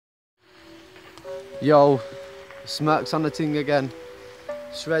Yo, smerkz on the ting again.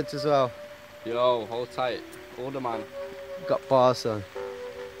 Shreddz as well. Yo, hold tight. Order man. Got barz on.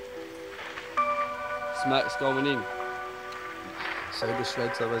 Smerkz going in. So the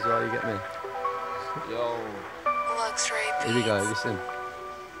Shreddz though as well, you get me? Yo. Here we go, listen.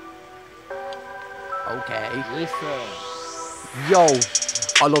 Okay. Listen. Yo,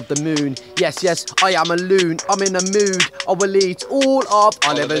 I love the moon. Yes, yes, I am a loon. I'm in a mood. I will eat all of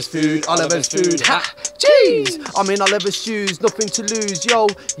Oliver's food. Oliver's food. Ha! Jeez! I'm in Oliver's shoes. Nothing to lose. Yo,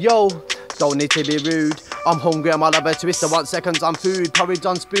 yo. Don't need to be rude. I'm hungry, I'm Oliver Twister, 1 second on food. Porridge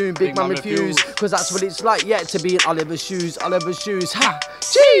on spoon, big man refuse. Cause that's what it's like, yeah, to be in Oliver's shoes. Oliver's shoes, ha!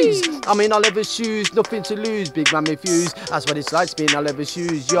 Jeez! I'm in Oliver's shoes, nothing to lose. Big man refuse, that's what it's like to be in Oliver's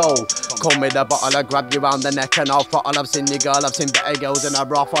shoes. Yo, come with a bottle, I grab you round the neck and I'll throttle. I've seen your girl, I've seen better girls in a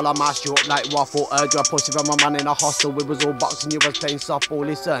brothel. I mash you up like waffle. Urge your pussy from a man in a hostel. We was all boxing, you was playing softball.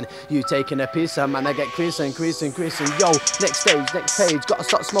 Listen, you taking a piss, man, I get creasing. Yo, next stage, next page. Gotta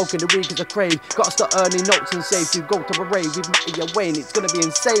start smoking the weed cause I crave. Gotta start earning notes and save to go to a rave with Matty and Wayne. It's gonna be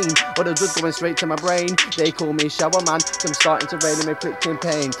insane. All the drugs going straight to my brain. They call me shower man. I'm starting to rain and inflicting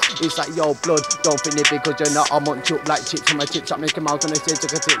pain. It's like yo blood, don't think it because you're not. I munch up like chips on my tip top. Make them out on the stage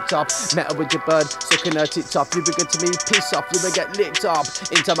like a tip top. Met her with your bird, sucking her tits off. You be good to me, piss off. You will get licked up.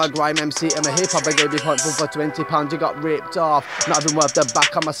 Into my grime MC and my hip hop. I gave you punch for £20. You got ripped off. Not even worth the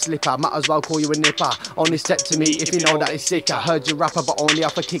back on my slipper. Might as well call you a nipper. Only step to me if you know that it's sick. I heard you rapper but only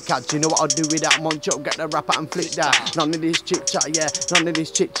off a kick out. Do you know what I'll do with that? Munch up, get the rapper and flick that. None of this chit chat, yeah, none of this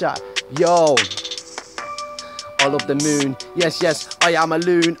chit chat. Yo, I love the moon. Yes, yes, I am a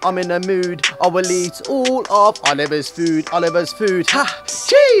loon. I'm in a mood. I will eat all of Oliver's food. Oliver's food. Ha!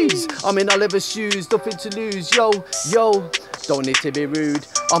 Jeez! I'm in Oliver's shoes. Nothing to lose. Yo, yo. Don't need to be rude.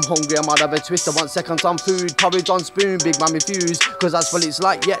 I'm hungry, I'm Oliver Twister, 1 second on food. Porridge on spoon, big man refuse. Cause that's what it's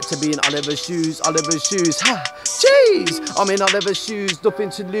like yet to be in Oliver's shoes. Oliver's shoes, ha! Jeez! I'm in Oliver's shoes,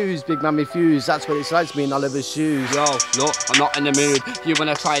 nothing to lose. Big man refuse, that's what it's like to be in Oliver's shoes. Yo, look, I'm not in the mood. You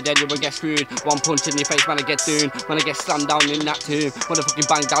wanna try then, you will get screwed. One punch in your face, when I get doomed. When I get slammed down in that tomb. When I fucking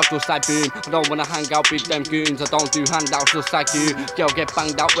banged out just like boom. I don't wanna hang out with them goons. I don't do handouts just like you. Girl get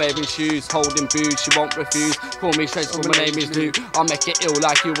banged out wearing shoes, holding booze, she won't refuse. Call me Shreddz, but my name is Luke. I'll make it ill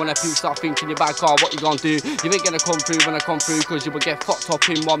like you wanna puke, start thinking you're bad car, what you gonna do? You ain't gonna come through when I come through, cause you will get fucked up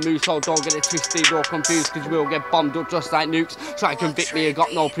in one move, so don't get it twisted or confused, cause you will get bombed up just like nukes. Try to convict me, I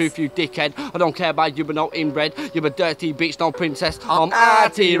got no proof, you dickhead. I don't care about you, but no inbred. You're a dirty bitch, no princess. I'm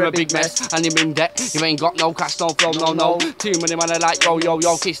out here, a big mess, and you're in debt. You ain't got no cash, no flow, no. Too many man are like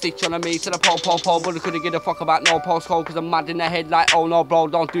yo, kiss stitch on me to the pole, but I couldn't give a fuck about no postcode, cause I'm mad in the head like, oh no bro,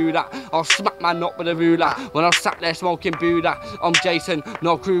 don't do that. I'll smack my nut with a ruler, when I'm sat there smoking Buddha. I'm Jason,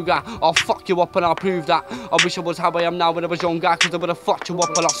 no Kruger. I'll fuck you up and I'll prove that. I wish I was how I am now when I was younger, cause I would have fucked you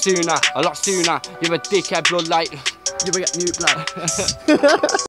up a lot sooner. You're a dickhead blood like. You will get mute blood.